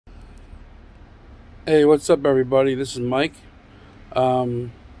Hey, what's up, everybody? This is Mike.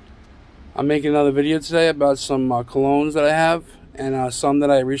 I'm making another video today about some colognes that I have and some that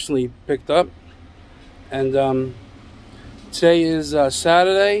I recently picked up. And today is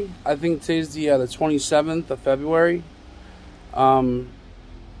Saturday. I think today's the 27th of February.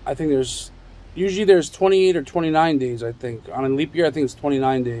 I think there's 28 or 29 days. I think on a leap year, I think it's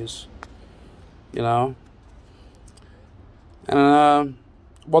 29 days. You know, and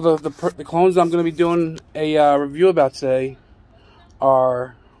well, the colognes I'm going to be doing a review about today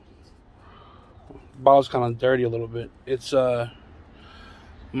are, bottle's kind of dirty a little bit. It's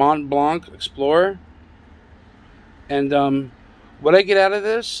Mont Blanc Explorer, and what I get out of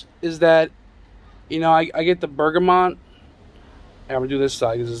this is that, you know, I get the bergamot. I'm gonna do this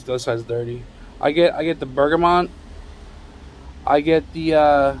side because this side's dirty. I get the bergamot. I get the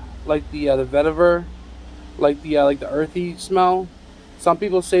the vetiver, like the earthy smell. Some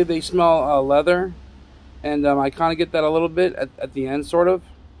people say they smell leather, and I kind of get that a little bit at the end, sort of.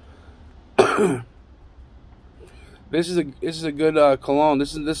 This is a good cologne.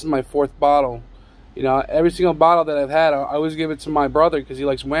 This is my fourth bottle. You know, every single bottle that I've had, I always give it to my brother because he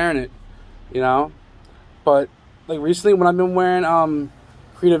likes wearing it. You know, but like recently when I've been wearing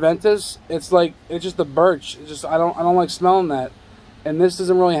CreedAventus, it's just the birch. It's just I don't like smelling that, and this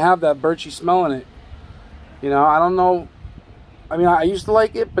doesn't really have that birchy smell in it. You know, I don't know. I mean, I used to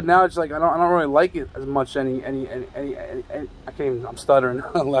like it, but now it's like I don't really like it as much. I can't even, I'm stuttering.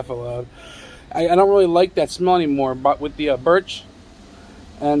 Laugh aloud. I don't really like that smell anymore. But with the birch,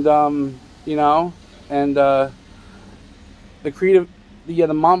 and you know, and the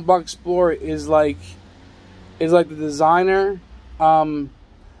Mont Blanc Explorer is like the designer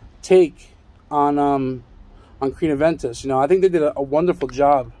take on CreedAventus. You know, I think they did a wonderful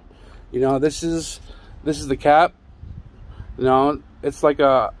job. You know, this is the cap. You know, it's like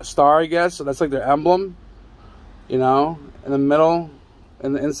a star, I guess. So that's like their emblem. You know, in the middle,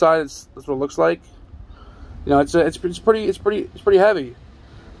 and the inside, that's what it looks like. You know, it's pretty heavy.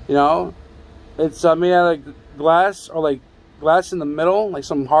 You know, it's made out of glass, or like glass in the middle, like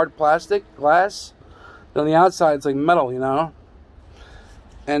some hard plastic glass. And on the outside, it's like metal. You know.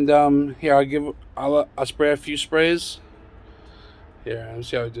 And here I'll spray a few sprays. Here, let me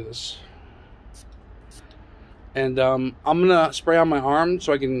see how I do this. And I'm gonna spray on my arm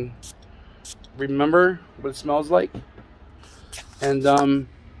so I can remember what it smells like. And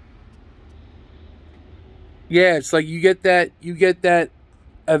yeah, it's like you get that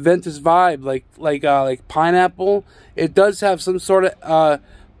aventus vibe, like pineapple. It does have some sort of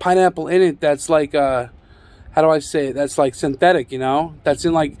pineapple in it that's like how do I say it? That's like synthetic, you know. That's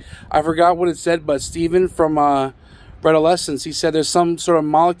in, like, I forgot what it said, but Steven from Red Essence, he said there's some sort of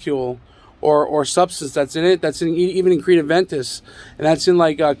molecule or substance that's in it, that's in even in CreedAventus, and that's in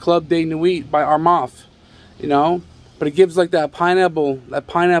like Club de Nuit by Armaf, you know. But it gives like that pineapple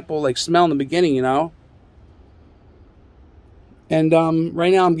like smell in the beginning, you know. And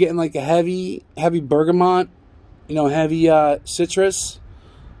right now I'm getting like a heavy bergamot, you know, heavy citrus,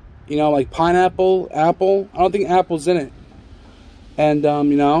 you know, like pineapple, apple. I don't think apple's in it. And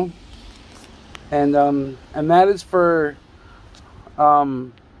you know, and that is for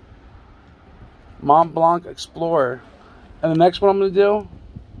Mont Blanc Explorer. And the next one I'm going to do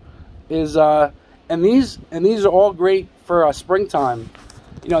is and these are all great for springtime.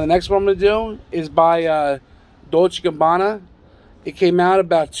 You know, the next one I'm going to do is by Dolce & Gabbana. It came out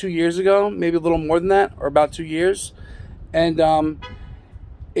about 2 years ago, maybe a little more than that, or about 2 years. And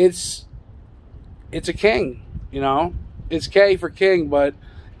it's a king, you know. It's K for king, but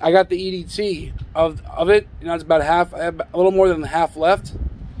I got the EDT of it. You know, it's about half, a little more than half left,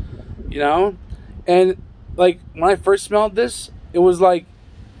 you know. And like when I first smelled this, it was like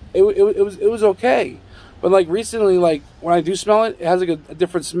it was okay, but like recently, like when I do smell it, it has like a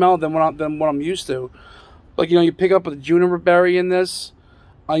different smell than what I'm used to. Like, you know, you pick up a juniper berry in this,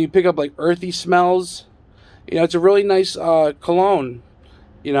 you pick up like earthy smells. You know, it's a really nice cologne,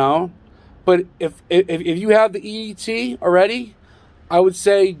 you know. But if you have the EDT already, I would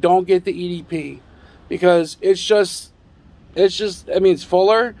say don't get the EDP, because it's just I mean, it's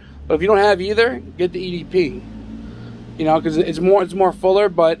fuller. But if you don't have either, get the EDP. You know, because it's more fuller.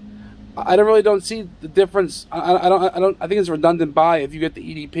 But I really don't see the difference. I think it's a redundant buy if you get the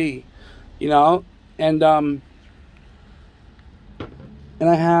EDP. You know, and I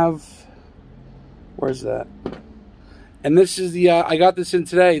have, where's that? And this is the I got this in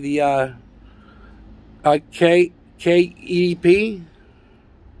today. The K EDP.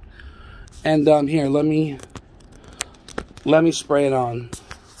 And here, let me spray it on.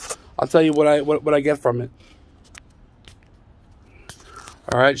 I'll tell you what I get from it.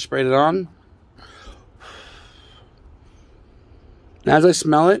 All right, sprayed it on. And as I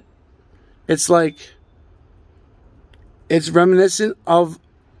smell it, it's like, it's reminiscent of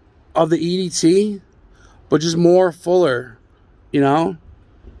the EDT, but just more fuller, you know?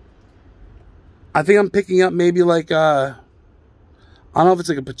 I think I'm picking up maybe like, I don't know if it's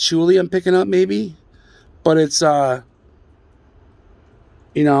like a patchouli I'm picking up maybe, but it's, you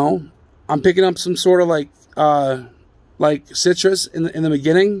know, I'm picking up some sort of like citrus in the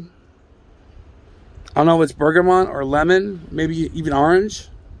beginning. I don't know if it's bergamot or lemon, maybe even orange.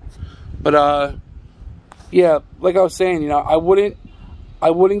 But yeah, like I was saying, you know, I wouldn't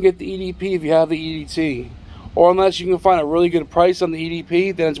get the EDP if you have the EDT, or unless you can find a really good price on the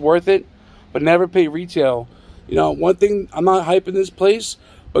EDP, then it's worth it. But never pay retail. You know, one thing, I'm not hyping this place,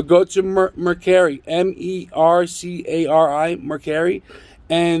 but go to Mercari, M-E-R-C-A-R-I, Mercari,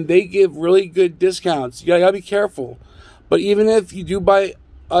 and they give really good discounts. You gotta be careful. But even if you do buy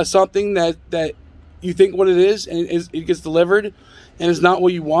something that you think what it is, and it gets delivered, and it's not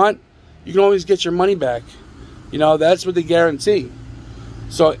what you want, you can always get your money back. You know, that's what they guarantee.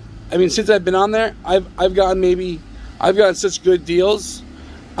 So, I mean, since I've been on there, I've gotten such good deals.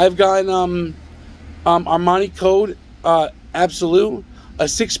 I've gotten Armani Code Absolute, a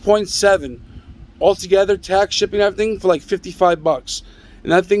 6.7 altogether, tax, shipping, everything for like $55,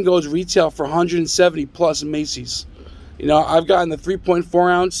 and that thing goes retail for 170 plus in Macy's. You know, I've gotten the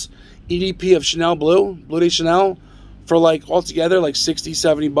 3.4 ounce EDP of Chanel Blue de Chanel for like altogether like 60,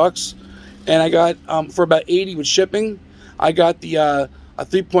 70 bucks, and I got for about 80 with shipping. I got the a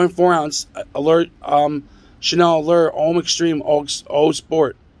 3.4 ounce Alert Chanel Allure Homme Extreme O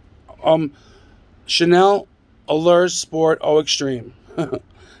Sport. Chanel Allure Sport O Extreme.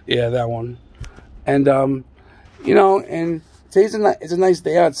 Yeah, that one. And you know, and today's it's a nice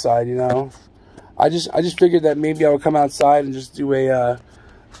day outside, you know. I just figured that maybe I would come outside and just do a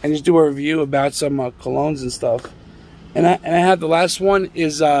review about some colognes and stuff. And I have the last one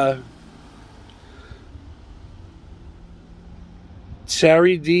is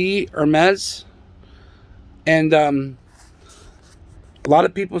Terre de Hermes. And a lot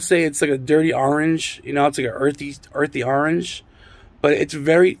of people say it's like a dirty orange, you know, it's like an earthy orange, but it's a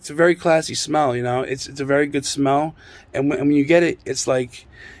very classy smell, you know. It's a very good smell, and when you get it, it's like,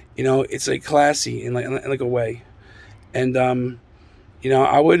 you know, it's like classy in like a way. And you know,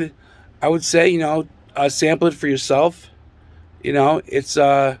 I would say, you know, sample it for yourself. You know, it's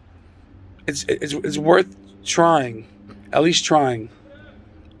worth trying, at least trying.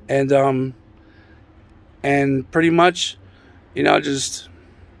 And pretty much, you know, just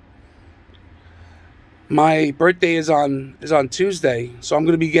my birthday is on Tuesday, so I'm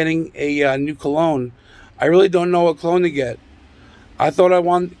going to be getting a new cologne. I really don't know what cologne to get. I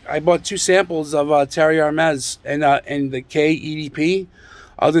bought 2 samples of Terre Hermes and the K EDP.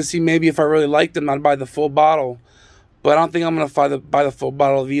 I was going to see maybe if I really liked them, I'd buy the full bottle. But I don't think I'm going to buy the full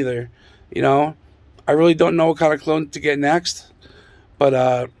bottle of either. You know, I really don't know what kind of cologne to get next.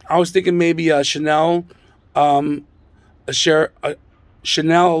 But I was thinking maybe a Chanel,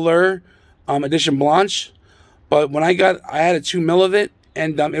 Chanel Allure Edition Blanche. But when I had a 2 ml of it,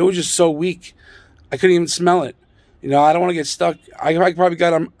 and it was just so weak, I couldn't even smell it. You know, I don't want to get stuck. I could probably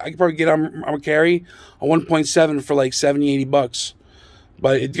get on Mercari a 1.7 for like 70, 80 bucks.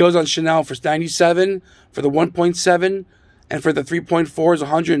 But it goes on Chanel for 97 for the 1.7, and for the 3.4 is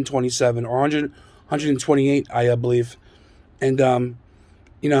 127 or 128, I believe. And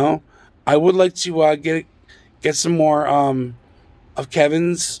you know, I would like to get some more of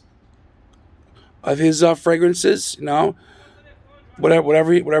Kevin's his fragrances. You know,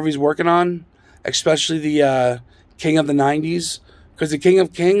 whatever he's working on, especially the King of the 90s, because the King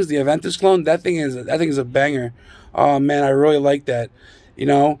of Kings, the Aventus clone, that thing is a banger. Oh man, I really like that. You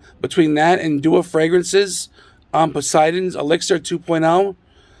know, between that and Dua Fragrances, Poseidon's Elixir 2.0,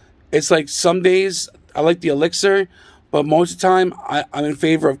 it's like some days I like the Elixir, but most of the time I'm in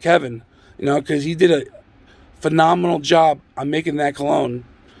favor of Kevin. You know, because he did a phenomenal job on making that cologne.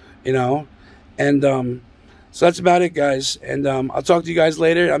 You know, and so that's about it, guys. And I'll talk to you guys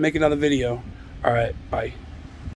later. I'll make another video. All right, bye.